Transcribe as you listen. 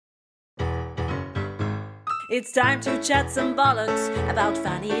It's time to chat some bollocks about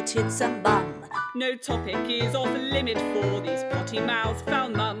fanny tits and bum. No topic is off limit for these potty-mouthed foul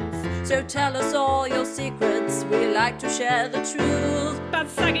mums. So tell us all your secrets, we like to share the truth. Bad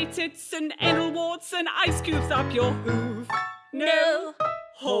saggy tits and anal warts and ice cubes up your hoof. No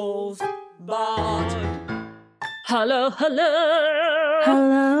holes barred. Hello, hello.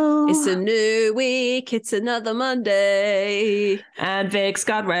 Hello. It's a new week, it's another Monday. And Vic's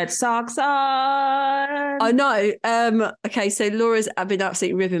got red socks on. I know. Okay, so Laura's been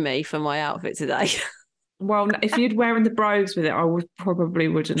absolutely ribbing me for my outfit today. Well, if you'd wearing the brogues with it, I probably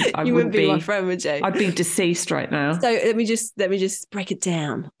wouldn't. You wouldn't be my friend, would you? I'd be deceased right now. So let me just break it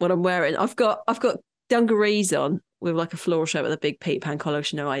down. What I'm wearing, I've got dungarees on with like a floral shirt with a big Peter Pan collar.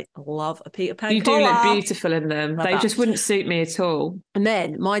 You know, I love a Peter Pan You collar. do look beautiful in them. Love they that. just wouldn't suit me at all. And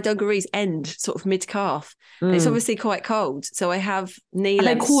then my dungarees end sort of mid-calf. It's obviously quite cold, so I have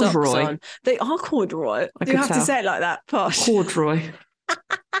knee-length socks on. They are corduroy. You have to say it like that, posh. Corduroy.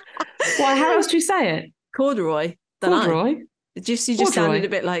 Why? How else do you say it? Corduroy. Corduroy. You just sounded a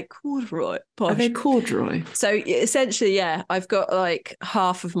bit like corduroy. Posh. Are they corduroy? So essentially, yeah, I've got like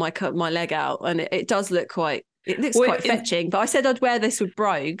half of my leg out, and it does look quite. It looks quite fetching. But I said I'd wear this with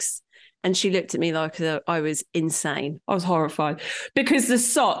brogues, and she looked at me like I was insane. I was horrified because the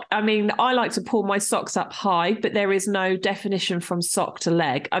sock. I mean, I like to pull my socks up high, but there is no definition from sock to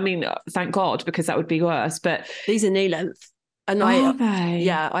leg. I mean, thank God, because that would be worse. But these are knee length. And I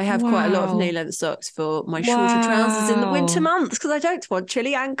have quite a lot of knee-length socks for my shorter trousers in the winter months because I don't want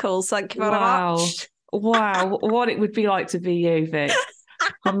chilly ankles. Thank you very much. Wow, what it would be like to be you, Vic.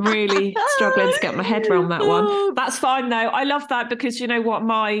 I'm really struggling to get my head around that one. That's fine, though. I love that because you know what?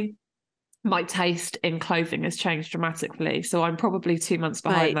 My taste in clothing has changed dramatically. So I'm probably 2 months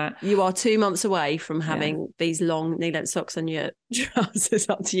behind that. You are 2 months away from having these long knee-length socks on your trousers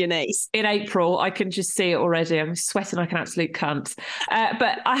up to your knees. In April, I can just see it already. I'm sweating like an absolute cunt.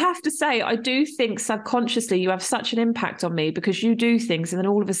 But I have to say, I do think subconsciously you have such an impact on me because you do things and then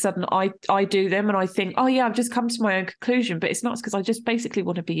all of a sudden I do them and I think, oh yeah, I've just come to my own conclusion. But it's not because I just basically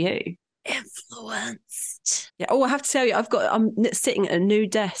want to be you. Influenced. Yeah. Oh, I have to tell you, I'm sitting at a new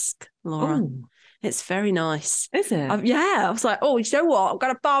desk, Laura. Ooh. It's very nice. Is it? I was like, oh, you know what? I'm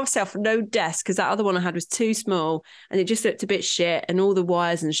going to buy myself a new desk because that other one I had was too small and it just looked a bit shit and all the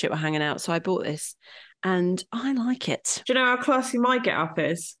wires and shit were hanging out. So I bought this and I like it. Do you know how classy my get up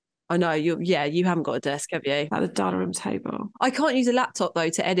is? I know you haven't got a desk, have you? At the dining room table. I can't use a laptop though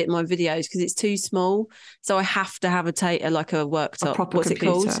to edit my videos because it's too small. So I have to have like a worktop. What's computer. It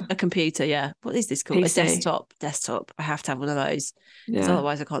called? A computer, yeah. What is this called? PC. A desktop. I have to have one of those. Because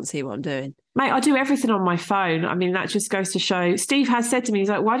otherwise I can't see what I'm doing. Mate, I do everything on my phone. I mean, that just goes to show. Steve has said to me, he's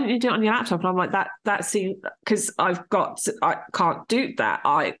like, why don't you do it on your laptop? And I'm like, that's because I can't do that.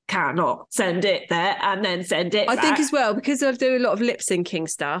 I cannot send it there and then send it I back. think as well, because I do a lot of lip syncing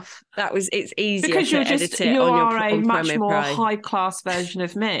stuff, it's easier because to you're edit just, it you on are your a much Premiere more Pro. high class version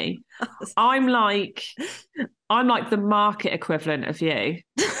of me. I'm like the market equivalent of you.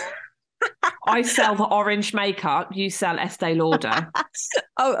 I sell the orange makeup. You sell Estee Lauder.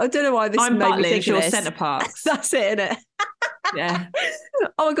 Oh, I don't know why this I'm made me think Butlins, of you're this. Centre Parks. That's it, isn't it? Yeah.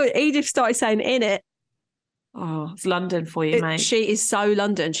 Oh my God, Edith started saying in it. Oh, it's London for you, mate. She is so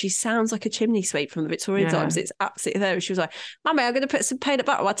London. She sounds like a chimney sweep from the Victorian times. It's absolutely there. She was like, Mummy, I'm going to put some peanut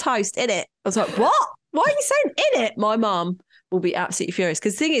butter on my toast in it. I was like, what? Why are you saying in it? My mum will be absolutely furious.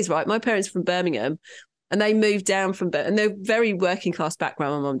 Because the thing is, right, my parents are from Birmingham. And they moved down and they're very working class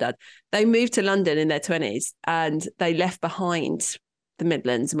background, my mum and dad. They moved to London in their 20s and they left behind the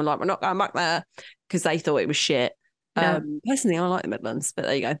Midlands and were like, we're not going back there because they thought it was shit. Yeah. Personally, I like the Midlands, but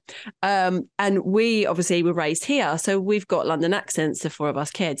there you go. And we obviously were raised here. So we've got London accents, the four of us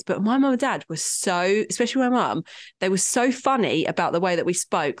kids. But my mum and dad were so, especially my mum, they were so funny about the way that we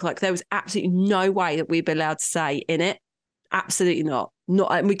spoke. Like there was absolutely no way that we'd be allowed to say in it. Absolutely not.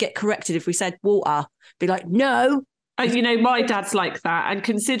 And we get corrected if we said water. Be like, no. You know, my dad's like that. And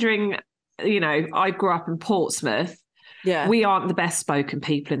considering, you know, I grew up in Portsmouth, we aren't the best spoken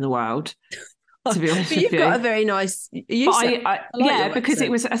people in the world, to be honest with you. But you've got a very nice... because it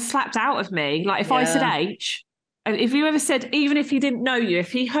was slapped out of me. Like if I said H, and if you ever said, even if he didn't know you,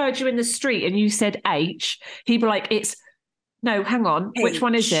 if he heard you in the street and you said H, he'd be like, no, hang on, H. which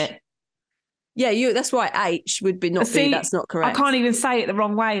one is it? Yeah, that's why H would be that's not correct. I can't even say it the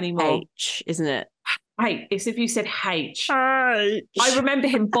wrong way anymore. H, isn't it? H. It's if you said H. I remember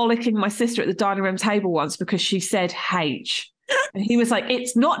him bollocking my sister at the dining room table once because she said H. And he was like,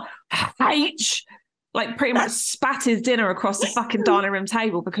 it's not H. like pretty much spat his dinner across the fucking dining room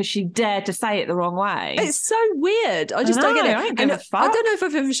table because she dared to say it the wrong way. It's so weird. I just don't get it. I don't give a fuck. I don't know if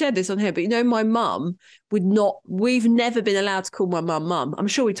I've ever shared this on here, but my mum we've never been allowed to call my mum mum. I'm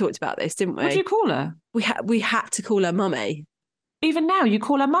sure we talked about this, didn't we? What do you call her? We had to call her mummy. Even now, you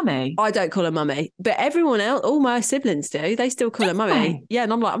call her mummy? I don't call her mummy, but everyone else, all my siblings do. They still call her mummy. Yeah,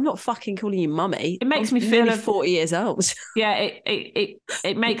 and I'm like, I'm not fucking calling you mummy. It makes me feel 40 years old. Yeah,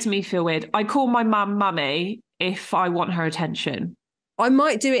 it makes me feel weird. I call my mum mummy if I want her attention. I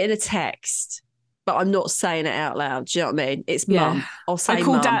might do it in a text, but I'm not saying it out loud. Do you know what I mean? It's mum. I'll say I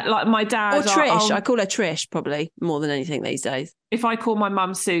call mum. dad, like my dad. Or Trish. I call her Trish probably more than anything these days. If I call my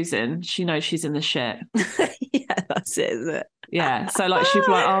mum Susan, she knows she's in the shit. Yeah, that's it, isn't it? Yeah. So like she'd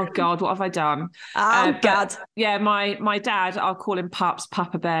be like, oh God, what have I done? Oh God. Yeah, my dad, I'll call him Pups,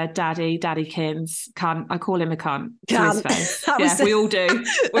 Papa Bear, Daddykins, cunt. I call him a cunt. To his face. We all do.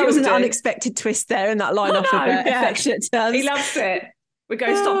 That was an unexpected twist there in that line off of affectionate terms. He loves it. We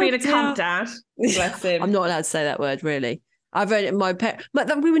go, stop being a cunt, Dad. Bless him. I'm not allowed to say that word, really. I've read it in my pet,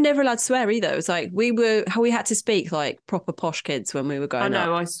 but we were never allowed to swear either. It was like we had to speak like proper posh kids when we were growing up. I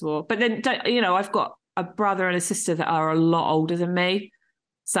know, I swore. But then, I've got a brother and a sister that are a lot older than me.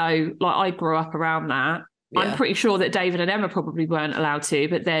 So like I grew up around that. Yeah. I'm pretty sure that David and Emma probably weren't allowed to,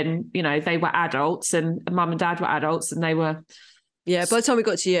 but then, they were adults and mum and dad were adults and they were. Yeah, by the time we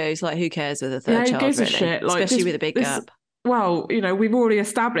got to you, it's like, who cares with a third child, who gives really? A shit? Like, especially with a big gap. Well, we've already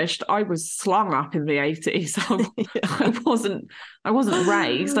established I was slung up in the 80s. I wasn't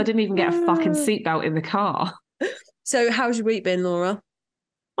raised. I didn't even get a fucking seatbelt in the car. So how's your week been, Laura?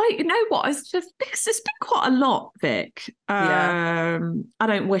 Like, you know what? It's been quite a lot, Vic. I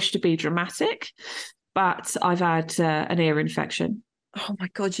don't wish to be dramatic, but I've had an ear infection. Oh my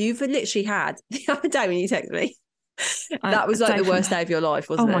God, you've literally had the other day when you texted me. That was like the worst day of your life,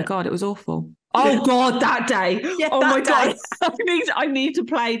 wasn't it? Oh my God, it was awful. Oh God, that day. Yeah, oh my day. God. I need to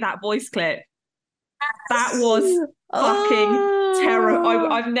play that voice clip. That was fucking terror.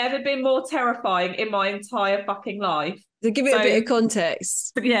 I've never been more terrifying in my entire fucking life. To give it a bit of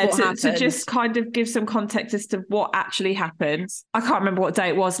context. Yeah, to just kind of give some context as to what actually happened. I can't remember what day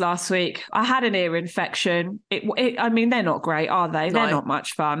it was last week. I had an ear infection. I mean, they're not great, are they? No. They're not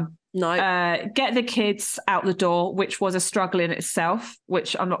much fun. No. Get the kids out the door, which was a struggle in itself,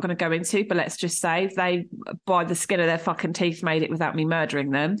 which I'm not going to go into, but let's just say they, by the skin of their fucking teeth, made it without me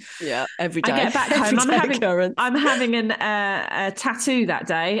murdering them. Yeah, every day. I get back home. I'm having a tattoo that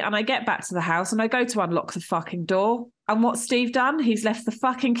day, and I get back to the house and I go to unlock the fucking door. And what's Steve done? He's left the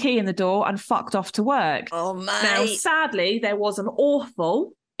fucking key in the door and fucked off to work. Oh, mate. Now, sadly, there was an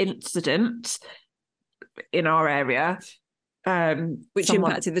awful incident in our area. Which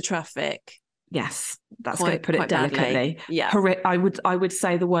impacted the traffic. Yes, that's going to put it delicately. Badly. Yeah, I would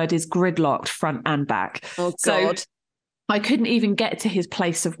say the word is gridlocked front and back. Oh God. So I couldn't even get to his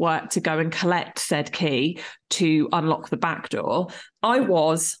place of work to go and collect said key to unlock the back door. I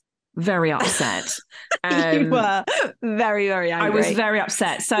was very upset. You were very, very angry. I was very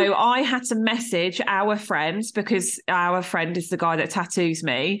upset. So I had to message our friends, because our friend is the guy that tattoos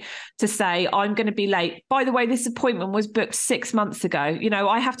me, to say, I'm going to be late. By the way, this appointment was booked 6 months ago.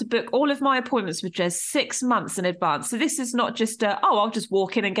 I have to book all of my appointments with Jez 6 months in advance. So this is not just I'll just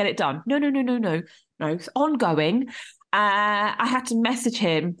walk in and get it done. No. It's ongoing. I had to message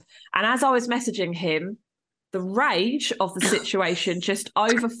him. And as I was messaging him, the rage of the situation just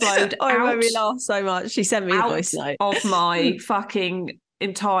overflowed I remember we laughed so much. She sent me a voice note of my fucking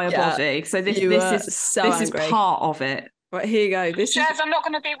entire body. So this is part of it. Right, here you go. Jez, I'm not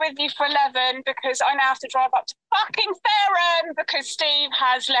going to be with you for 11 because I now have to drive up to fucking Fareham because Steve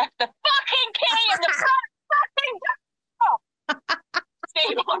has left the fucking key in the fucking door.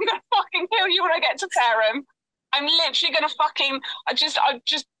 Steve, I'm going to fucking kill you when I get to Fareham. I'm literally going to fucking. I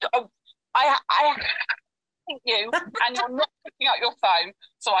you and you're not picking up your phone,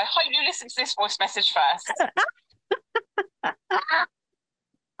 so I hope you listen to this voice message first.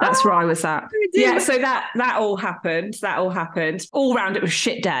 That's where I was at. Yeah, so that all happened. All round, it was a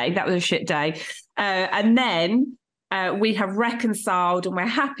shit day. That was a shit day. And then we have reconciled and we're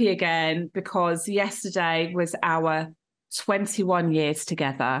happy again because yesterday was our 21 years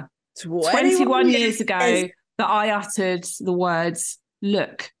together. 21 years ago that I uttered the words,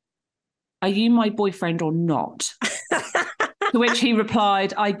 "Look, are you my boyfriend or not?" To which he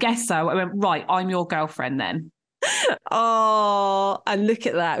replied, "I guess so." I went, "Right, I'm your girlfriend then." Oh, and look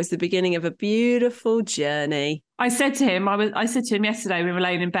at that. It was the beginning of a beautiful journey. I said to him yesterday, we were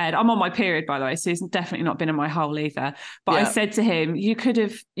laying in bed. I'm on my period, by the way, so he's definitely not been in my hole either. But I said to him, you could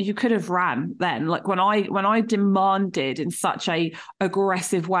have ran then. Like when I demanded in such a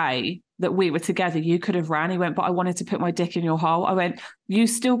aggressive way that we were together, you could have ran. He went, but I wanted to put my dick in your hole. I went, you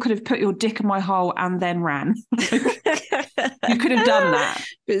still could have put your dick in my hole and then ran. You could have done that.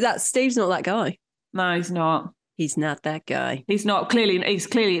 But Steve's not that guy. No, he's not. He's not that guy. He's not. He's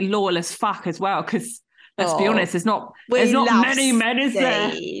clearly loyal as fuck as well, because let's be honest, there's not many men, is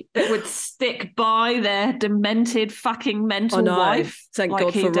there, that would stick by their demented fucking mental wife. Thank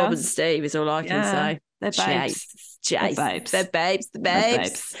God for Rob and Steve is all I can say. They're babes. They're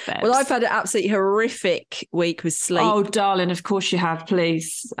babes. Well, I've had an absolutely horrific week with sleep. Oh, darling, of course you have.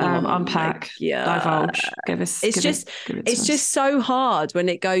 Please unpack, divulge. It's just so hard when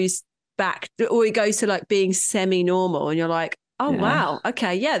it goes back, or it goes to like being semi-normal, and you're like, oh wow,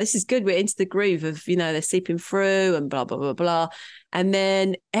 okay, yeah, this is good. We're into the groove of, they're sleeping through and blah blah blah blah. And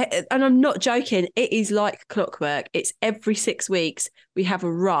then, and I'm not joking, it is like clockwork. It's every 6 weeks we have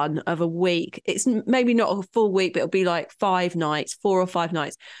a run of a week. It's maybe not a full week, but it'll be like 4 or 5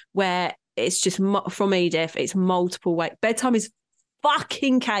 nights where it's just from Edith. It's multiple wake. Bedtime is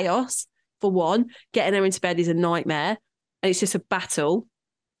fucking chaos. For one, getting her into bed is a nightmare, and it's just a battle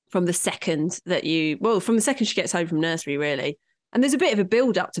from the second she gets home from nursery, really. And there's a bit of a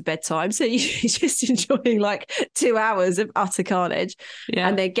build up to bedtime. So you're just enjoying like 2 hours of utter carnage. Yeah.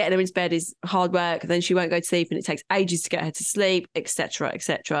 And then getting her into bed is hard work. And then she won't go to sleep, and it takes ages to get her to sleep, etc.,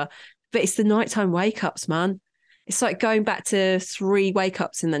 etc. But it's the nighttime wake ups, man. It's like going back to 3 wake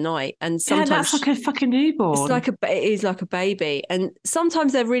ups in the night. And sometimes that's like a fucking newborn. It is like a baby. And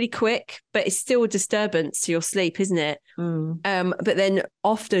sometimes they're really quick, but it's still a disturbance to your sleep, isn't it? But then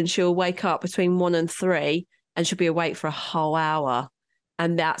often she'll wake up between 1 and 3, and she'll be awake for a whole hour.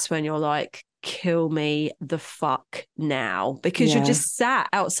 And that's when you're like, kill me the fuck now. Because you're just sat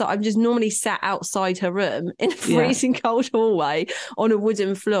outside. I'm just normally sat outside her room in a freezing cold hallway on a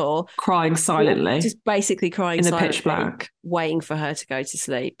wooden floor. Crying silently. Just basically crying in the silently, pitch black. Waiting for her to go to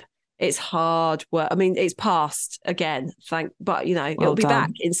sleep. It's hard work. I mean, it's past again, but it'll be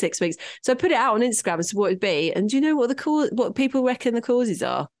back in 6 weeks. So I put it out on Instagram and said what it'd be. And do you know what people reckon the causes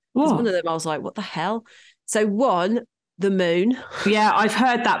are? Because one of them, I was like, what the hell? So one, the moon. Yeah, I've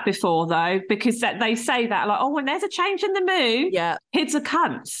heard that before though, because they say that like, when there's a change in the moon, kids are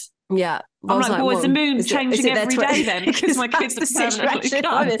cunts. Yeah. I'm like, is the moon changing every day then? Because my kids are permanently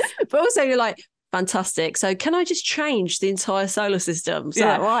cunts. But also you're like, fantastic. So can I just change the entire solar system? Is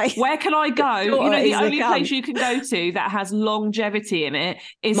that right? Where can I go? The only place you can go to that has longevity in it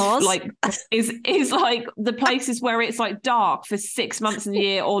is Mars? is like the places where it's like dark for 6 months of the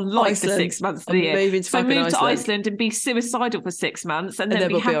year, or light for 6 months of the year. So move to Iceland and be suicidal for 6 months, and then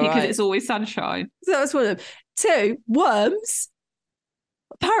be happy because it's always sunshine. So that's one of them. 2, worms.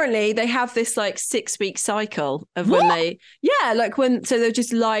 Apparently they have this like 6 week cycle of when they'll just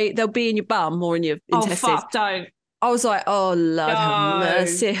they'll be in your bum or in your intestines. Oh fuck, don't. I was like, oh Lord have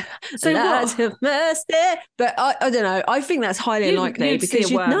mercy. So Lord have mercy. But I don't know. I think that's highly unlikely because you'd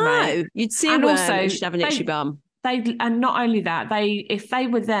see a worm and you'd have an itchy bum. And not only that, if they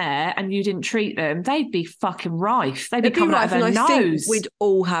were there and you didn't treat them, they'd be fucking rife. They'd be coming out of their nose. I think we'd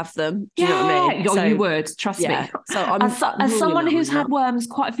all have them. Do you know what I mean? So, you would, trust me. So I'm as someone who's had worms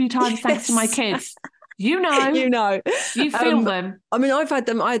quite a few times, thanks to my kids. You feel them. I mean, I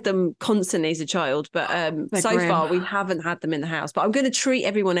had them constantly as a child, but so far we haven't had them in the house. But I'm going to treat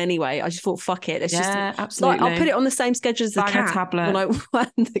everyone anyway. I just thought, fuck it. Let's absolutely. I'll put it on the same schedule as the cat. Tablet. When I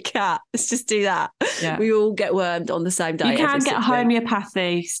worm the cat, let's just do that. Yeah. We all get wormed on the same day. You can get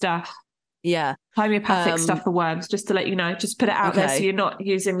homeopathy stuff. Yeah. Homeopathic stuff for worms, just to let you know. Just put it out there so you're not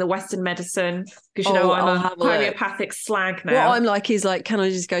using the Western medicine, because I'm a homeopathic slag now. What I'm like is like, can I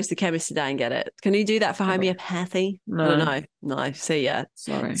just go to the chemist today and get it? Can you do that for homeopathy? No. No. So yeah.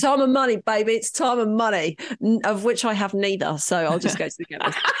 Sorry. Time of money, baby. It's time of money, of which I have neither. So I'll just go to the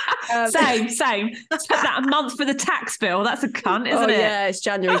chemist. Same. Put that a month for the tax bill. That's a cunt, isn't it? Yeah, it's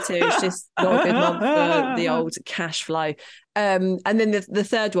January too. It's just not a good month for the old cash flow. And then the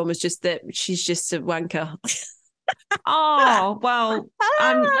third one was just that she's just a wanker. Oh well,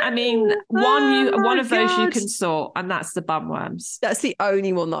 I mean, one of those you can sort, and that's the bum worms. That's the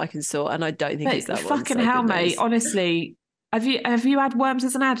only one that I can sort, and I don't think it's that fucking one. Hell, mate. Honestly, have you had worms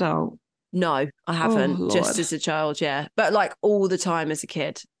as an adult? No, I haven't. Just as a child, yeah. But like all the time as a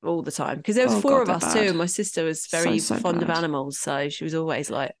kid, all the time. Because there was 4 of us too, and my sister was very fond of animals, so she was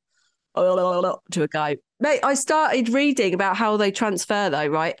always like, to a go. Mate, I started reading about how they transfer though,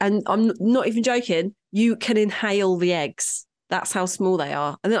 right? And I'm not even joking. you can inhale the eggs. That's how small they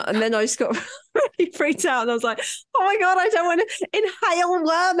are. And then I just got really freaked out. And I was like, oh my God, I don't want to inhale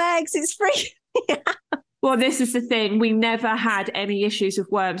worm eggs. It's freaking me out. Well, this is the thing. We never had any issues with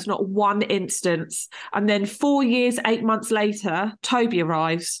worms, not one instance. And then 4 years, 8 months later, Toby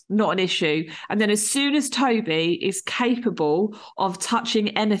arrives, not an issue. And then as soon as Toby is capable of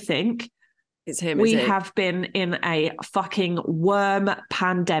touching anything, it's him. We have been in a fucking worm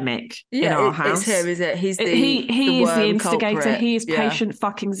pandemic in our house. It's him, is it? He is the instigator. Culprit. He is patient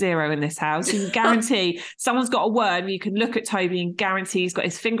fucking zero in this house. You can guarantee someone's got a worm. You can look at Toby and guarantee he's got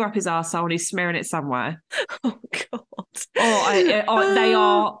his finger up his arsehole and he's smearing it somewhere. Oh God!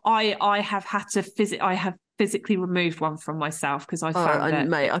 I have had to physically removed one from myself because I found it.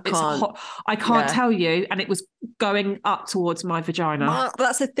 Mate, I can't tell you, and it was going up towards my vagina.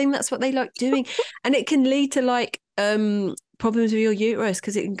 That's the thing. That's what they like doing, and it can lead to like problems with your uterus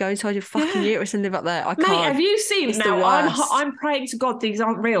because it can go inside your fucking uterus and live up there. Mate, have you seen? Now I'm praying to God these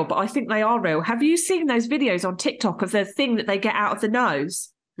aren't real, but I think they are real. Have you seen those videos on TikTok of the thing that they get out of the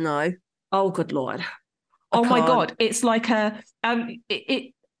nose? No. Oh, good Lord. Oh my God! It's like a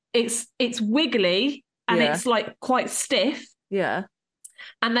it's wiggly. And it's like quite stiff. Yeah.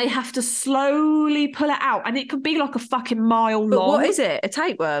 And they have to slowly pull it out. And it could be like a fucking mile long. What is it? A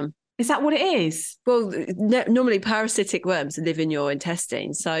tapeworm? Is that what it is? Well, normally parasitic worms live in your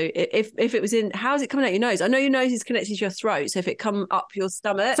intestines. So if it was in, how is it coming out your nose? I know your nose is connected to your throat. So if it come up your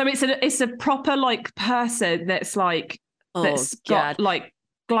stomach. So it's a proper like person that's like, that's got like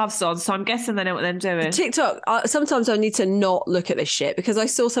gloves on, so I'm guessing they know what they're doing. TikTok, sometimes I need to not look at this shit because I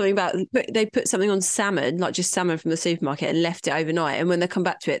saw something about they put something on salmon, like just salmon from the supermarket, and left it overnight, and when they come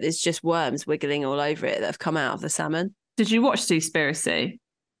back to it there's just worms wiggling all over it that have come out of the salmon. Did you watch Seaspiracy?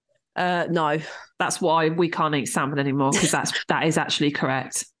 No. That's why we can't eat salmon anymore, because that is actually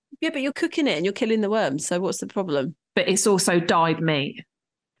correct. Yeah, but you're cooking it and you're killing the worms, so what's the problem? But it's also dyed meat.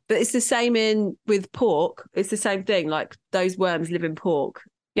 But it's the same with pork. It's the same thing, like those worms live in pork.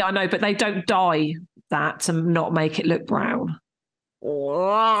 Yeah, I know, but they don't dye that to not make it look brown.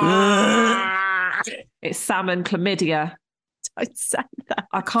 It's salmon chlamydia. Don't say that.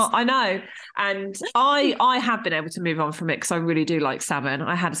 I know. And I have been able to move on from it because I really do like salmon.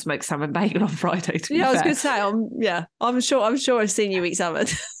 I had a smoked salmon bagel on Friday, to be fair. I was going to say, I'm sure I've seen you eat salmon.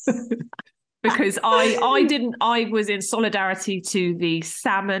 Because I was in solidarity to the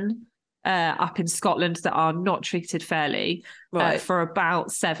salmon up in Scotland that are not treated fairly for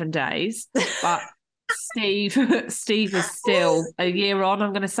about 7 days. But Steve is still a year on,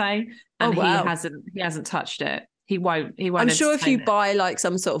 I'm going to say, and he hasn't touched it. He won't. I'm sure if you buy like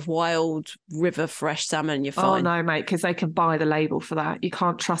some sort of wild river fresh salmon, you're fine. Oh no, mate, because they can buy the label for that. You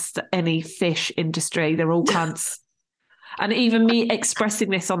can't trust any fish industry. They're all cunts. And even me expressing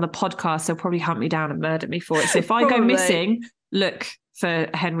this on the podcast, they'll probably hunt me down and murder me for it. So if I go missing, look for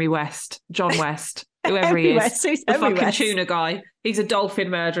Henry West, John West, whoever he is, the fucking tuna guy. He's a dolphin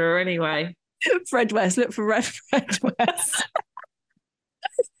murderer anyway. Fred West, look for Fred West.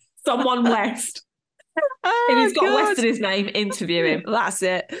 Someone West. If he's got West in his name, interview him. That's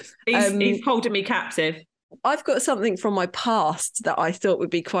it. He's holding me captive. I've got something from my past that I thought would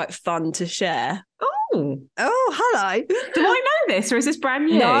be quite fun to share. Oh, hello. Do I know this, or is this brand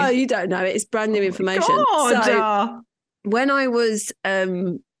new? No, you don't know it. It's brand new information. God. So when I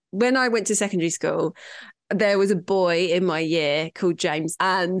went to secondary school, there was a boy in my year called James,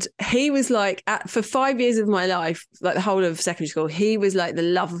 and he was like, for 5 years of my life, like the whole of secondary school, he was like the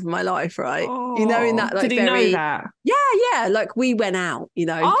love of my life, right? Oh, you know, in that like did he know that? Yeah, like we went out, you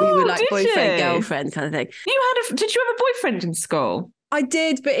know, we were like boyfriend, girlfriend kind of thing. Did you have a boyfriend in school? I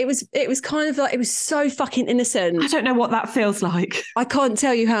did, but it was kind of like, it was so fucking innocent. I don't know what that feels like. I can't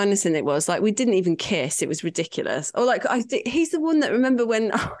tell you how innocent it was. Like, we didn't even kiss. It was ridiculous. Or like, he's the one that, remember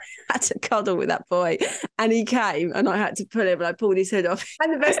when I had to cuddle with that boy and he came and I had to pull him and I pulled his hood off.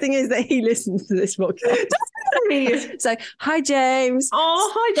 And the best thing is that he listens to this podcast. So, hi, James.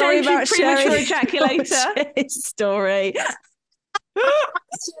 Oh, hi, James, you premature ejaculator. Story.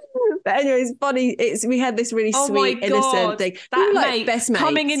 But anyway, it's funny. We had this really sweet, innocent thing. That like mate, best mates.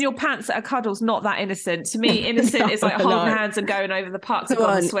 coming in your pants at a cuddle's not that innocent. To me, innocent is like holding hands and going over the park to go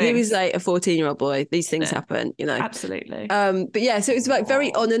on the swings. He was like a 14-year-old boy. These things happen, you know. Absolutely. But yeah, so it was like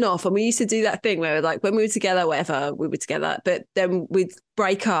very on and off. And we used to do that thing where like when we were together, whatever, we were together. But then we'd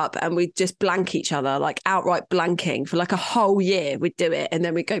break up and we'd just blank each other, like outright blanking for like a whole year. We'd do it. And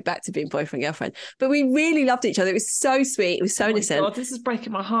then we'd go back to being boyfriend, girlfriend. But we really loved each other. It was so sweet. It was so innocent. God, this is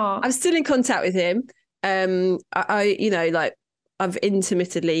breaking my heart. I'm still in contact with him. I you know, like I've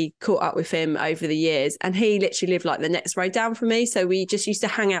intermittently caught up with him over the years, and he literally lived like the next road down from me. So we just used to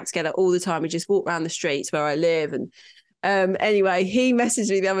hang out together all the time. We just walk around the streets where I live. And anyway, he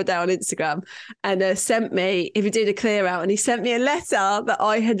messaged me the other day on Instagram and sent me, if he did a clear out, and he sent me a letter that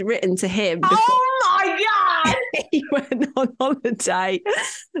I had written to him before Oh my God! he went on holiday.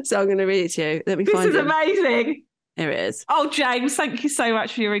 So I'm going to read it to you. Let me This find is it. amazing. Here it is. Oh, James, thank you so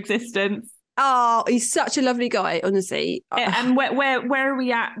much for your existence. Oh, he's such a lovely guy, honestly. And where are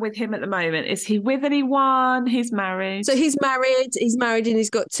we at with him at the moment? Is he with anyone? He's married. So he's married. He's married, and he's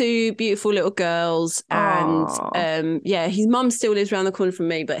got 2 beautiful little girls. And his mum still lives around the corner from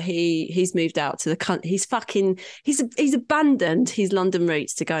me, but he's moved out to the country. He's abandoned his London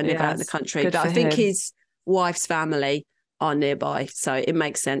roots to go and live out in the country. But I think his wife's family are nearby, so it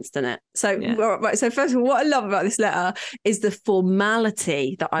makes sense, doesn't it? So right, so first of all, what I love about this letter is the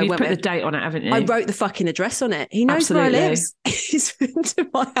formality that I You've went put with. the date on it, haven't you? I wrote the fucking address on it. He knows where I live. He's been to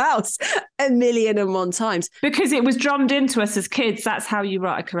my house 1,000,001 times. Because it was drummed into us as kids. That's how you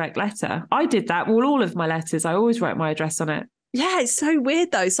write a correct letter. I did that. Well, all of my letters, I always wrote my address on it. Yeah, it's so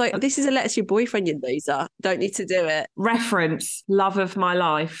weird though. It's like, this is a letter to your boyfriend, you loser. Don't need to do it. Reference, love of my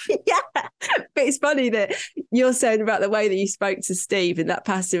life. Yeah. But it's funny that you're saying about the way that you spoke to Steve in that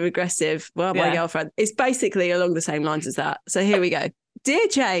passive aggressive, my girlfriend. It's basically along the same lines as that. So here we go. Dear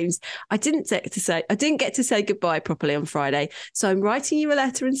James, I didn't get to say goodbye properly on Friday, so I'm writing you a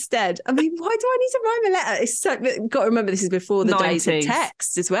letter instead. I mean, why do I need to write a letter? It's so, got to remember, this is before the days of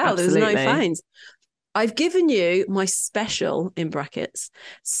text as well. Absolutely. There was no phones. I've given you my special, in brackets,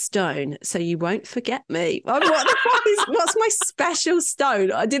 stone, so you won't forget me. What the fuck what's my special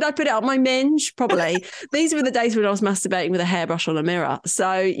stone? Did I put it on my minge? Probably. These were the days when I was masturbating with a hairbrush on a mirror.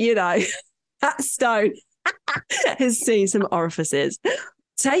 So, you know, that stone has seen some orifices.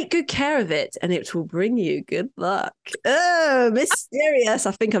 Take good care of it and it will bring you good luck. Oh, mysterious.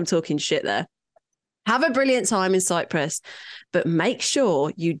 I think I'm talking shit there. Have a brilliant time in Cyprus, but make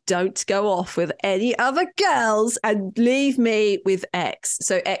sure you don't go off with any other girls and leave me with X.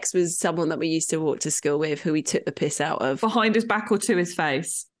 So X was someone that we used to walk to school with, who we took the piss out of. Behind his back or to his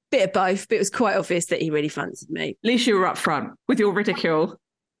face? Bit of both, but it was quite obvious that he really fancied me. At least you were up front with your ridicule.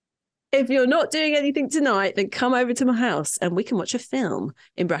 If you're not doing anything tonight, then come over to my house and we can watch a film,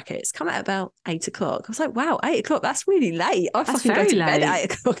 in brackets. Come at about 8 o'clock. I was like, wow, 8 o'clock, that's really late. I fucking go to bed at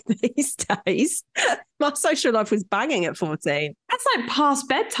 8 o'clock these days. My social life was banging at 14. That's like past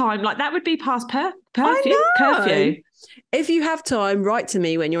bedtime. Like that would be past curfew. If you have time, write to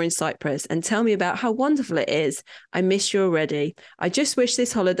me when you're in Cyprus and tell me about how wonderful it is. I miss you already. I just wish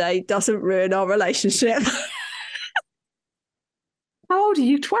this holiday doesn't ruin our relationship. How old are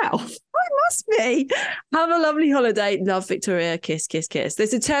you? 12? I must be. Have a lovely holiday. Love, Victoria. Kiss, kiss, kiss.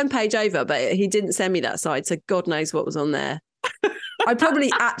 There's a turn page over, but he didn't send me that side, so God knows what was on there. I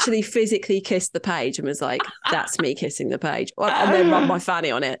probably actually physically kissed the page and was like, that's me kissing the page. And then rubbed my fanny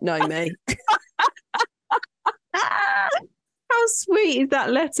on it. No, me. How sweet is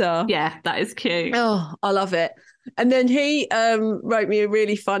that letter? Yeah, that is cute. Oh, I love it. And then he wrote me a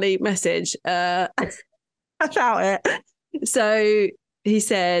really funny message about it. So he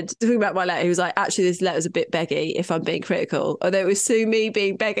said, talking about my letter, he was like, actually, this letter's a bit beggy if I'm being critical. Although it was soon me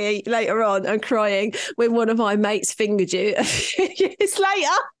being beggy later on and crying when one of my mates fingered you a few years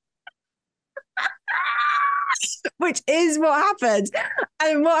later. Which is what happened.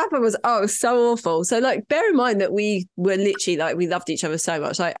 And what happened was, it was so awful. So, like, bear in mind that we were literally, like, we loved each other so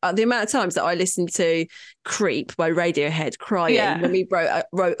much. Like, the amount of times that I listened to Creep by Radiohead crying when we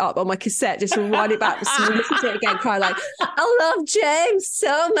wrote up on my cassette, just to wind it back, so we listened to it again, cry like, I love James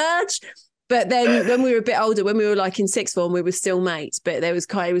so much. But then when we were a bit older, when we were like in sixth form, we were still mates, but it was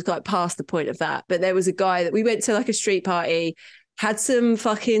like past the point of that. But there was a guy that we went to like a street party, had some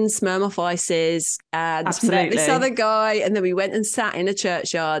fucking Smirnoff ices and met this other guy. And then we went and sat in a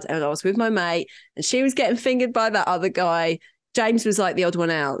churchyard and I was with my mate and she was getting fingered by that other guy. James was like the odd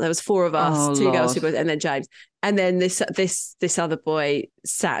one out. There was four of us, two girls, and then James. And then this other boy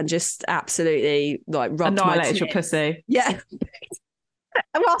sat and just absolutely like rubbed annihilated your pussy. Yeah.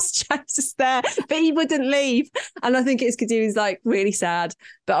 And whilst James was there, but he wouldn't leave. And I think it's because he was like really sad.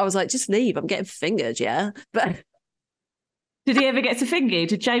 But I was like, just leave. I'm getting fingered, yeah. But did he ever get to finger you?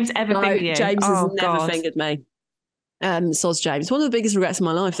 Did James ever finger you? James has never fingered me. Soz James. One of the biggest regrets of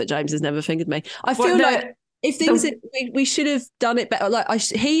my life that James has never fingered me. I feel like if things we should have done it better. Like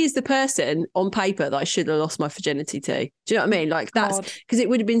he is the person on paper that I should have lost my virginity to. Do you know what I mean? Like that's because it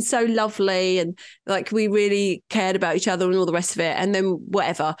would have been so lovely and like we really cared about each other and all the rest of it. And then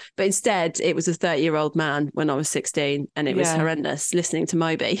whatever. But instead, it was a 30-year-old man when I was 16, and it was horrendous listening to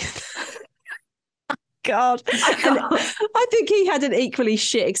Moby. God. And I think he had an equally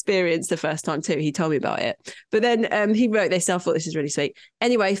shit experience the first time too. He told me about it. But then he wrote this. I thought this is really sweet.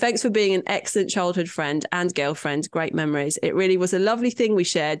 Anyway, thanks for being an excellent childhood friend and girlfriend. Great memories. It really was a lovely thing we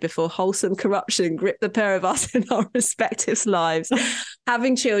shared before wholesome corruption gripped the pair of us in our respective lives.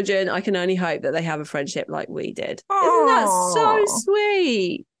 Having children, I can only hope that they have a friendship like we did. Isn't that so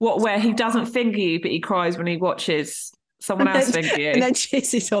sweet? What, where he doesn't finger you, but he cries when he watches someone else finger you? And then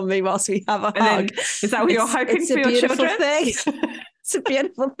kisses on me whilst we have a and hug. Is that what you're hoping for your children? Thing. It's a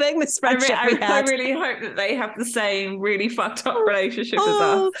beautiful thing, this friendship we had. I really hope that they have the same really fucked up relationship as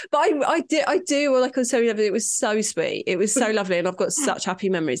us. But I do. Like I was telling you, it was so sweet. It was so lovely, and I've got such happy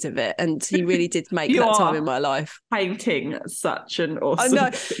memories of it. And he really did make that time in my life. Painting such an awesome. I know,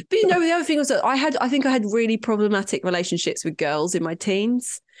 but you know, the other thing was that I think I had really problematic relationships with girls in my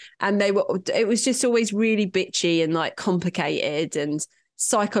teens, and it was just always really bitchy and like complicated and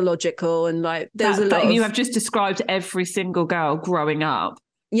psychological, and like there's a lot. You have just described every single girl growing up.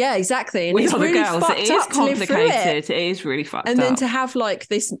 Yeah, exactly. And with it's other really girls, fucked it is up complicated. It is really fucked up. And then to have like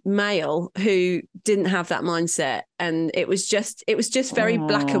this male who didn't have that mindset, and it was just very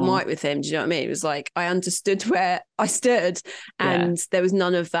black and white with him. Do you know what I mean? It was like I understood where I stood, and there was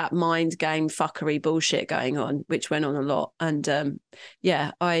none of that mind game fuckery bullshit going on, which went on a lot. And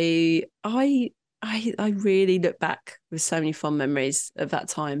I really look back with so many fond memories of that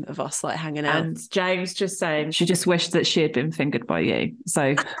time of us like hanging out. And James just saying she just wished that she had been fingered by you.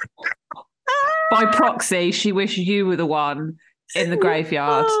 So by proxy, she wished you were the one in the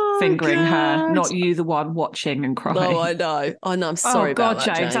graveyard fingering her, not you the one watching and crying. Oh, I know. I'm sorry about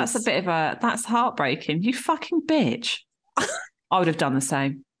that, James. That's heartbreaking. You fucking bitch. I would have done the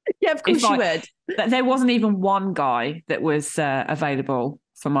same. Yeah, of course you would. There wasn't even one guy that was available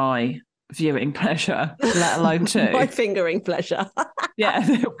for my viewing pleasure, let alone two. My fingering pleasure. Yeah,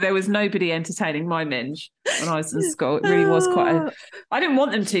 there was nobody entertaining my minge when I was in school. It really was I didn't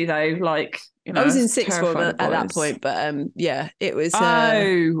want them to though. Like, you know, I was in sixth form at that point, but it was.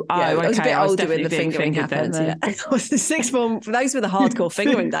 Okay. I was a bit older when the fingering happened. Yeah. I was in sixth form. Those were the hardcore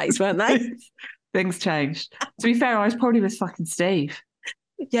fingering days, weren't they? Things changed. To be fair, I was probably with fucking Steve.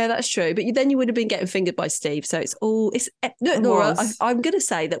 Yeah, that's true. But then you would have been getting fingered by Steve. So Nora, I'm going to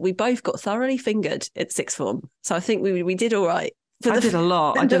say that we both got thoroughly fingered at sixth form. So I think we did all right. I did a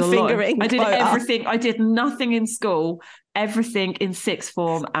lot. I did everything. I did nothing in school, everything in sixth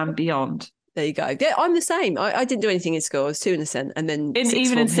form and beyond. There you go. Yeah, I'm the same. I didn't do anything in school. I was 2 innocent. And then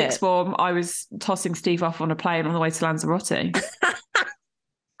in sixth form, I was tossing Steve off on a plane on the way to Lanzarote.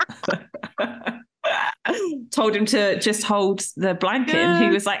 Told him to just hold the blanket, and he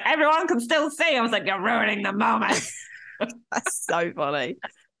was like, everyone can still see. I was like, you're ruining the moment. That's so funny.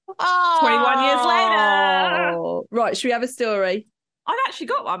 21 years later. Right, should we have a story? I've actually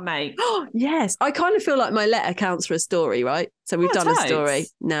got one, mate. Yes. I kind of feel like my letter counts for a story, right? So we've done a story.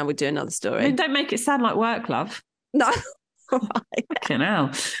 Now we'll do another story. I mean, don't make it sound like work, love. No. Fucking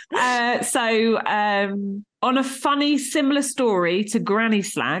hell. On a funny, similar story to Granny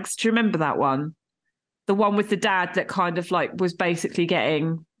Slags, do you remember that one? The one with the dad that kind of like was basically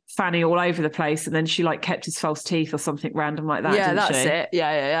getting Fanny all over the place, and then she like kept his false teeth or something random like that. Yeah, that's she? it.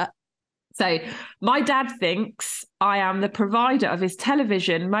 Yeah. So my dad thinks I am the provider of his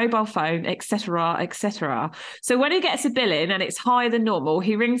television, mobile phone, etc., etc. So when he gets a bill in and it's higher than normal,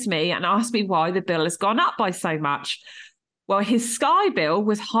 he rings me and asks me why the bill has gone up by so much. Well, his Sky bill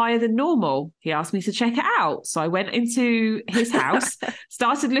was higher than normal. He asked me to check it out. So I went into his house,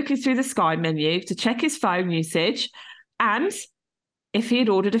 started looking through the Sky menu to check his phone usage, and if he had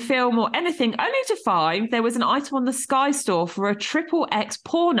ordered a film or anything, only to find there was an item on the Sky store for a XXX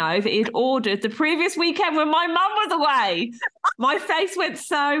porno that he had ordered the previous weekend when my mum was away. My face went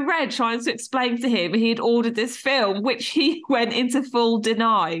so red trying to explain to him he had ordered this film, which he went into full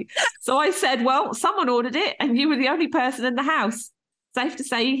deny. So I said, well, someone ordered it and you were the only person in the house. Safe to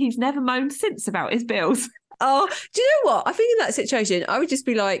say he's never moaned since about his bills. Oh, do you know what? I think in that situation, I would just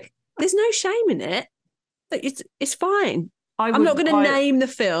be like, there's no shame in it. It's fine. I'm not going to name the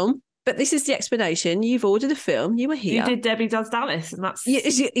film, but this is the explanation. You've ordered a film. You were here. You did Debbie Does Dallas, and that's...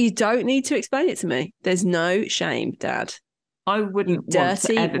 You don't need to explain it to me. There's no shame, Dad. I wouldn't want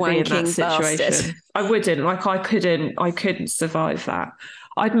to ever be in that situation. Bastard. I wouldn't. Like, I couldn't survive that.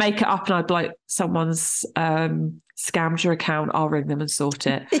 I'd make it up and I'd be like, someone's scammed your account. I'll ring them and sort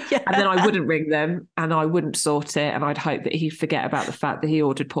it. Yeah. And then I wouldn't ring them and I wouldn't sort it. And I'd hope that he'd forget about the fact that he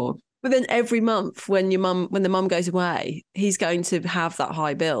ordered porn. But then every month when the mum goes away, he's going to have that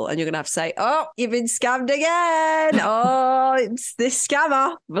high bill and you're going to have to say, oh, you've been scammed again. Oh, it's this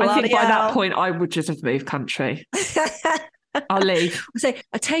scammer. I think by that point, I would just have moved country. I'll leave.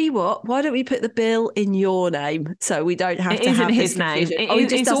 I tell you what, why don't we put the bill in your name so we don't have It to isn't have his this name.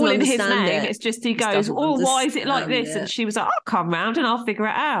 confusion? It's all in his understand name. it. It's just he Just goes, doesn't why is it like this? understand And it. she was like, I'll come round and I'll figure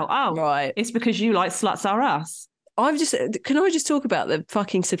it out. Oh, Right. it's because you like Sluts R Us. Can I just talk about the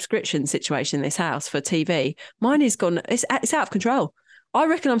fucking subscription situation in this house for TV? Mine is gone. It's out of control. I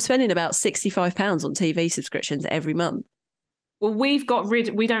reckon I'm spending about £65 on TV subscriptions every month. Well, we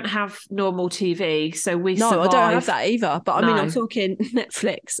don't have normal TV, so we No, survive. I don't have that either. But I mean, No. I'm talking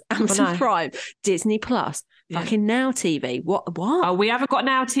Netflix, Amazon Prime, Disney Plus, fucking Now TV. What? Oh, we haven't got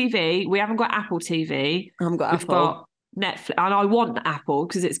Now TV. We haven't got Apple TV. I haven't got We've Apple. got Netflix, and I want Apple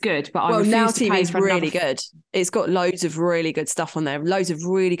because it's good. But I Now refuse to TV pay is for really good. It's got loads of really good stuff on there. Loads of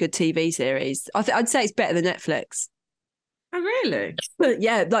really good TV series. I'd say it's better than Netflix. Oh, really? But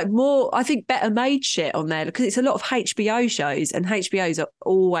yeah, like more, I think better made shit on there because it's a lot of HBO shows and HBOs are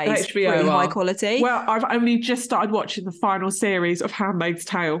always pretty high quality. Well, I've only just started watching the final series of Handmaid's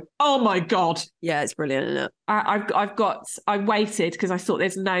Tale. Oh my God. Yeah, it's brilliant, isn't it? I waited because I thought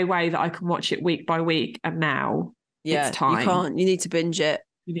there's no way that I can watch it week by week. And now it's time. You can't. You need to binge it.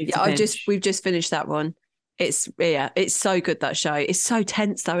 We've just finished that one. It's so good, that show. It's so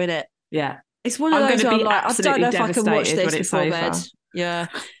tense though, isn't it? Yeah. It's one of those where I'm like, I don't know if I can watch this before bed. Yeah.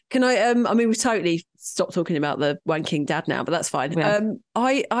 Can I we've totally stopped talking about the wanking dad now, but that's fine. Yeah.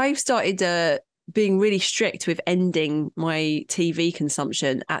 I've started being really strict with ending my TV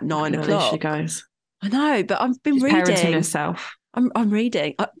consumption at 9 o'clock. She goes. I know, but I've been reading. Parenting herself. I'm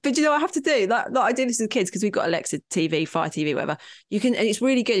reading, but you know what I have to do? Like I do this with kids because we've got Alexa TV, Fire TV, whatever. You can, and it's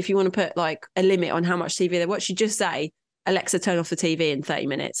really good if you want to put like a limit on how much TV they watch. You just say, Alexa, turn off the TV in 30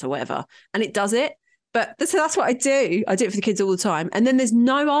 minutes or whatever, and it does it. But so that's what I do. I do it for the kids all the time, and then there's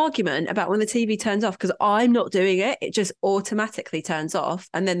no argument about when the TV turns off because I'm not doing it. It just automatically turns off,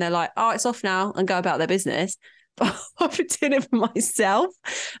 and then they're like, "Oh, it's off now," and go about their business. But I've been doing it for myself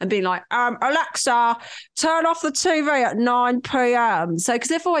and being like, Alexa, turn off the TV at 9 p.m. So,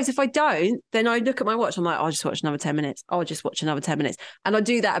 because if I don't, then I look at my watch. I'm like, I'll just watch another 10 minutes. I'll just watch another 10 minutes. And I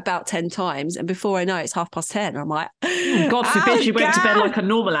do that about 10 times. And before I know it, it's 10:30. I'm like, God forbid you went to bed like a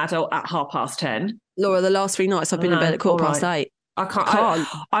normal adult at 10:30. Laura, the last 3 nights I've been in bed at 8:15. I can't.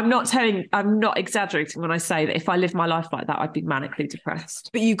 I'm not exaggerating when I say that if I live my life like that, I'd be manically depressed.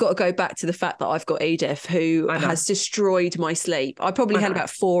 But you've got to go back to the fact that I've got Edith, who has destroyed my sleep. I probably had about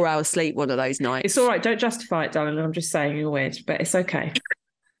 4 hours sleep one of those nights. It's all right. Don't justify it, darling. I'm just saying you're weird, but it's okay.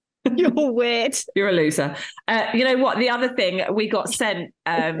 You're weird. You're a loser. You know what? The other thing we got sent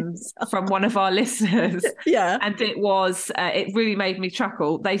from one of our listeners, and it really made me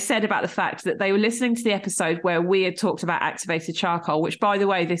chuckle. They said about the fact that they were listening to the episode where we had talked about activated charcoal, which, by the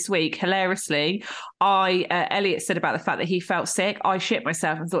way, this week, hilariously, Elliot said about the fact that he felt sick. I shit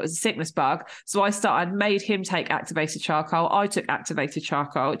myself and thought it was a sickness bug. So I made him take activated charcoal. I took activated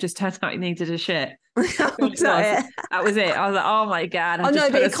charcoal. It just turned out he needed a shit. That was it. I was like, oh my God. I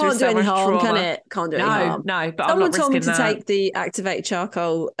know, but it can't do any harm, can it? Can't do any harm. No, but someone told me to take the activated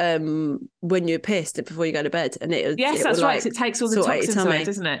charcoal when you're pissed before you go to bed, and that's right. It takes all the toxins away,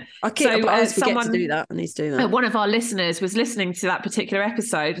 doesn't it? I always forget to do that. I need to do that. One of our listeners was listening to that particular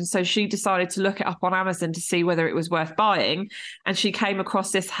episode, and so she decided to look it up on Amazon to see whether it was worth buying, and she came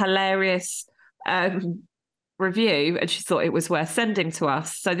across this hilarious review and she thought it was worth sending to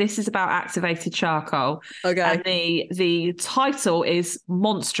us. So this is about activated charcoal. Okay. And the title is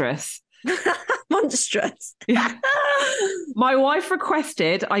Monstrous. Monstrous. My wife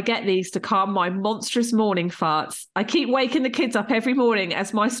requested I get these to calm my monstrous morning farts. I keep waking the kids up every morning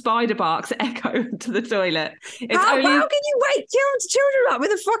as my spider barks echo to the toilet. How can you wake your children up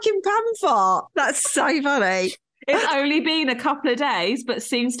with a fucking pan fart? That's so funny. It's only been a couple of days, but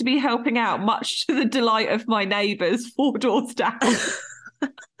seems to be helping out, much to the delight of my neighbours 4 doors down. I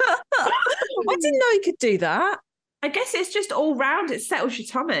didn't know you could do that. I guess it's just all round. It settles your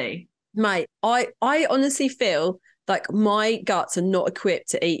tummy. Mate, I honestly feel like my guts are not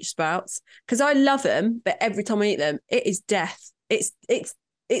equipped to eat sprouts because I love them, but every time I eat them, it is death. It's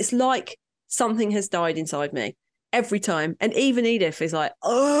like something has died inside me. Every time. And even Edith is like,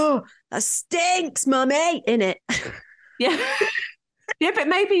 oh, that stinks, mummy, innit? Yeah. Yeah, but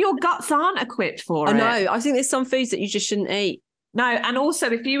maybe your guts aren't equipped for it. I know. I think there's some foods that you just shouldn't eat. No, and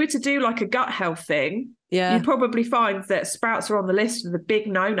also if you were to do like a gut health thing, you'd probably find that sprouts are on the list of the big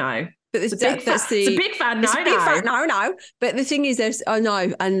no-no. But it's a big fan no-no. But the thing is, I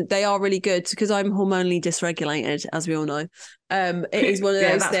know, and they are really good because I'm hormonally dysregulated, as we all know. It is one of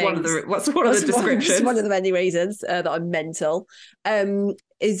those things. What's one of the descriptions? One of the many reasons that I'm mental.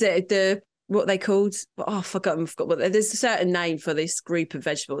 Is that what they called. Oh, I forgot. There's a certain name for this group of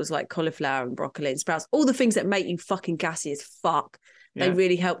vegetables like cauliflower and broccoli and sprouts. All the things that make you fucking gassy as fuck. Yeah. They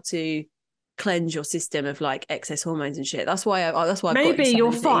really help to cleanse your system of like excess hormones and shit. That's why. That's why. Maybe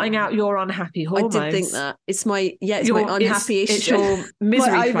you're fighting out your unhappy hormones. I did think that it's my my unhappy estrogen. It's your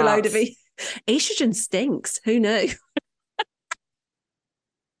misery my overload of estrogen stinks. Who knew?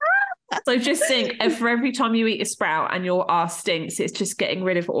 So just think, for every time you eat a sprout and your ass stinks, it's just getting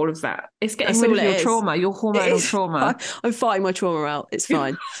rid of all of that. It's getting rid of your trauma, your hormonal trauma. I'm fighting my trauma out. It's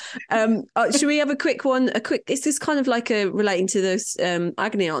fine. Should we have a quick one? It's just kind of like relating to this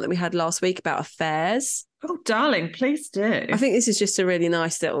agony aunt that we had last week about affairs. Oh, darling, please do. I think this is just a really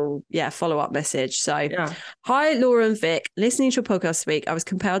nice little, follow-up message. So, Hi, Laura and Vic. Listening to your podcast this week, I was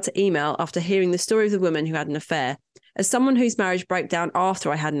compelled to email after hearing the story of the woman who had an affair. As someone whose marriage broke down after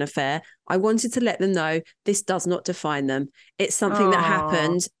I had an affair, I wanted to let them know this does not define them. It's something that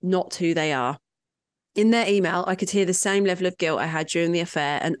happened, not who they are. In their email, I could hear the same level of guilt I had during the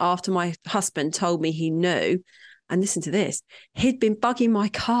affair. And after my husband told me he knew, and listen to this, he'd been bugging my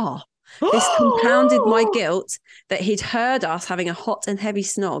car. This compounded my guilt that he'd heard us having a hot and heavy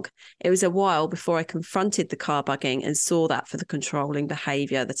snog. It was a while before I confronted the car bugging and saw that for the controlling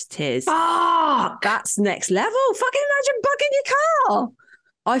behaviour that it is. Fuck! That's next level. Fucking imagine bugging your car.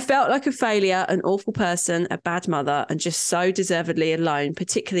 I felt like a failure, an awful person, a bad mother, and just so deservedly alone,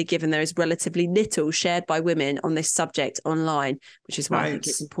 particularly given there is relatively little shared by women on this subject online, which is why I think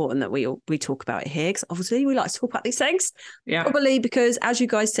it's important that we talk about it here, because obviously we like to talk about these things. Yeah. Probably because, as you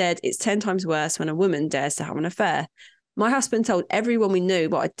guys said, it's 10 times worse when a woman dares to have an affair. My husband told everyone we knew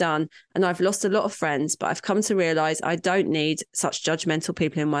what I'd done, and I've lost a lot of friends, but I've come to realise I don't need such judgmental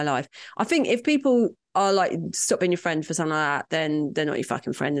people in my life. I think if people are like, stop being your friend for something like that, then they're not your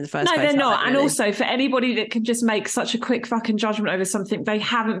fucking friend in the first place. No, they're not. And also, for anybody that can just make such a quick fucking judgment over something they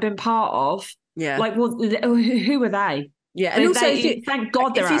haven't been part of, like, well, who are they? Yeah, and also, thank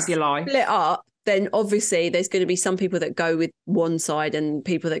God they're out of your life. Split up, then obviously there's going to be some people that go with one side and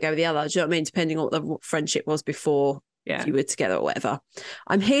people that go with the other. Do you know what I mean? Depending on what the friendship was before. If you were together or whatever.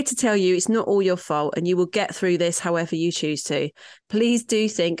 I'm here to tell you it's not all your fault and you will get through this however you choose to. Please do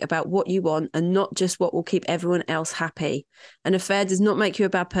think about what you want and not just what will keep everyone else happy. An affair does not make you a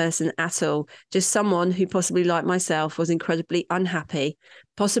bad person at all. Just someone who possibly, like myself, was incredibly unhappy,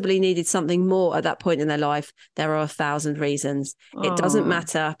 possibly needed something more at that point in their life. There are 1,000 reasons. It doesn't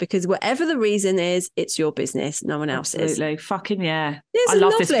matter, because whatever the reason is, it's your business, no one else's. Absolutely. Fucking yeah. I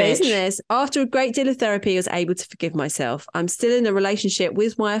love this bitch. Isn't this? After a great deal of therapy, I was able to forgive myself. I'm still in a relationship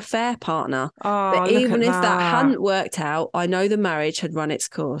with my affair partner. But even if that hadn't worked out, I know the marriage had run its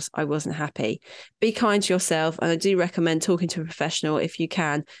course. I wasn't happy. Be kind to yourself, and I do recommend talking to a professional if you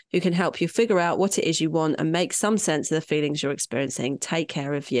can, who can help you figure out what it is you want and make some sense of the feelings you're experiencing. Take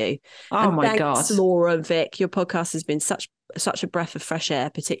care of you. My God. Laura and Vic, your podcast has been such a breath of fresh air,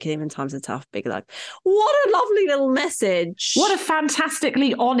 particularly in times of tough. Big love. What a lovely little message. What a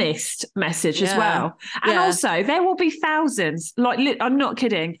fantastically honest message as well. And also, there will be thousands, I'm not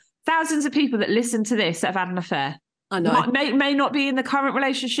kidding, thousands of people that listen to this that have had an affair. I know. May not be in the current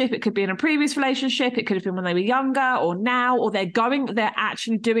relationship. It could be in a previous relationship. It could have been when they were younger or now, or they're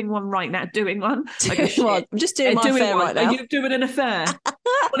actually doing one right now. Doing one. Like, I'm just doing my affair right now. Are you doing an affair?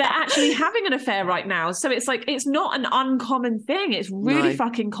 Well, they're actually having an affair right now. So it's like, it's not an uncommon thing. It's really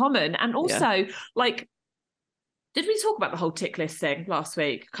fucking common. And also, like, did we talk about the whole tick list thing last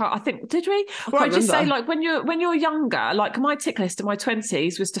week? I think, did we? Or I just say, like, when you're younger, like my tick list in my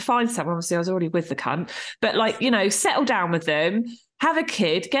 20s was to find someone. Obviously, I was already with the cunt, but like, you know, settle down with them, have a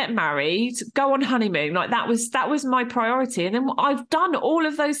kid, get married, go on honeymoon. Like that was my priority. And then I've done all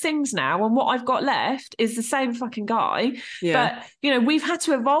of those things now, and what I've got left is the same fucking guy. Yeah. But, you know, we've had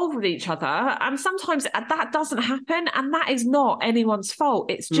to evolve with each other, and sometimes that doesn't happen, and that is not anyone's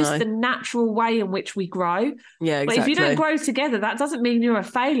fault. It's just the natural way in which we grow. Yeah, exactly. But if you don't grow together, that doesn't mean you're a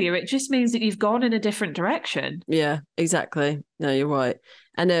failure. It just means that you've gone in a different direction. Yeah, exactly. No, you're right.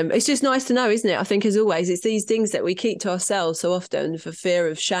 And it's just nice to know, isn't it? I think, as always, it's these things that we keep to ourselves so often for fear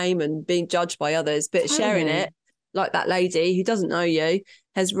of shame and being judged by others. But sharing it, like that lady who doesn't know you,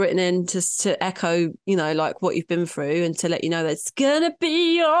 has written in to echo, you know, like what you've been through, and to let you know that it's gonna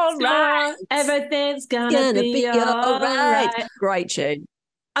be all right. Everything's gonna be all right. Great tune.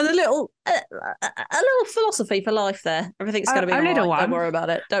 And a little philosophy for life there. Everything's going to be all right. Don't worry about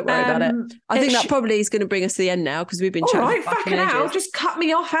it. Don't worry about it. I think that probably is going to bring us to the end now, because we've been chatting. All right, fucking hell. Just cut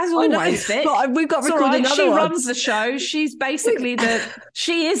me off as always, Vic. But we've got recorded another one. She runs the show. She's basically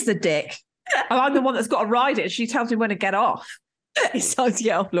she is the dick. And I'm the one that's got to ride it. She tells me when to get off. It's time to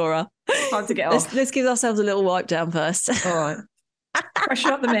get off, Laura. Time to get off. Let's give ourselves a little wipe down first. All right.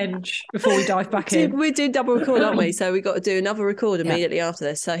 Freshen up the minge before we dive back in. We do double record, aren't we? So we've got to do another record immediately after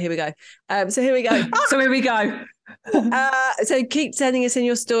this. So here we go. So keep sending us in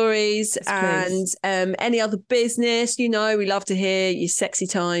your stories. Yes, and any other business, we love to hear your sexy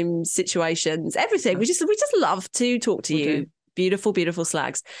time situations, everything. We just love to talk to you. Beautiful, beautiful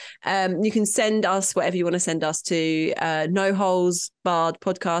slags. You can send us whatever you want to send us to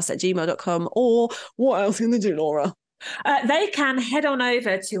noholesbarredpodcast@gmail.com, or what else can they do, Laura? They can head on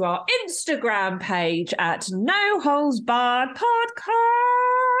over to our Instagram page at No Holes Barred Podcast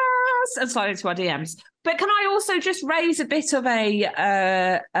and slide into our DMs. But can I also just raise a bit of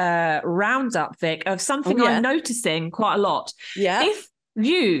a roundup, Vic, of something I'm noticing quite a lot? Yeah. If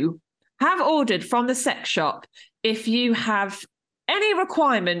you have ordered from the sex shop, if you have any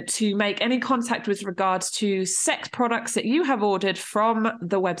requirement to make any contact with regards to sex products that you have ordered from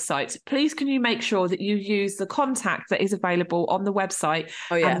the website, please can you make sure that you use the contact that is available on the website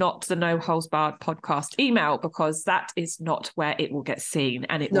and not the No Holes Barred podcast email, because that is not where it will get seen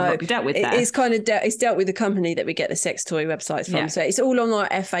and it will not be dealt with there. It's kind of it's dealt with the company that we get the sex toy websites from. So it's all on our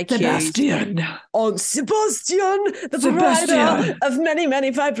FAQs. Sebastian, the provider of many,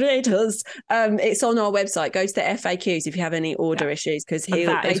 many vibrators. It's on our website. Go to the FAQs if you have any order issues, because they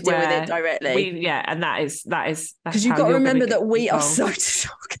deal with it directly. And that is because you've got to remember that we are so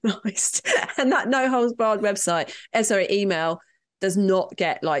disorganized, and that No Holes Barred website, email does not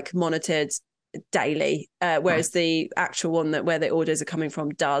get monitored daily, whereas the actual one where the orders are coming from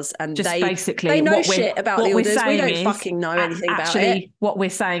does, and just they know shit about the orders. We don't fucking know anything about it. What we're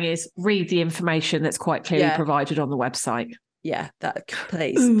saying is read the information that's quite clearly provided on the website. Yeah, that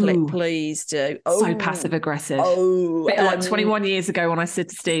please do. So passive aggressive. Bit like 21 years ago when I said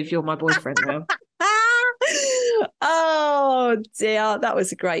to Steve, "You're my boyfriend now." Oh dear, that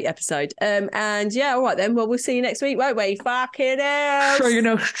was a great episode. And all right then. Well, we'll see you next week, won't we? Fucking hell. See you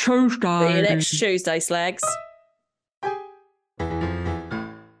next Tuesday. See you next Tuesday, slags.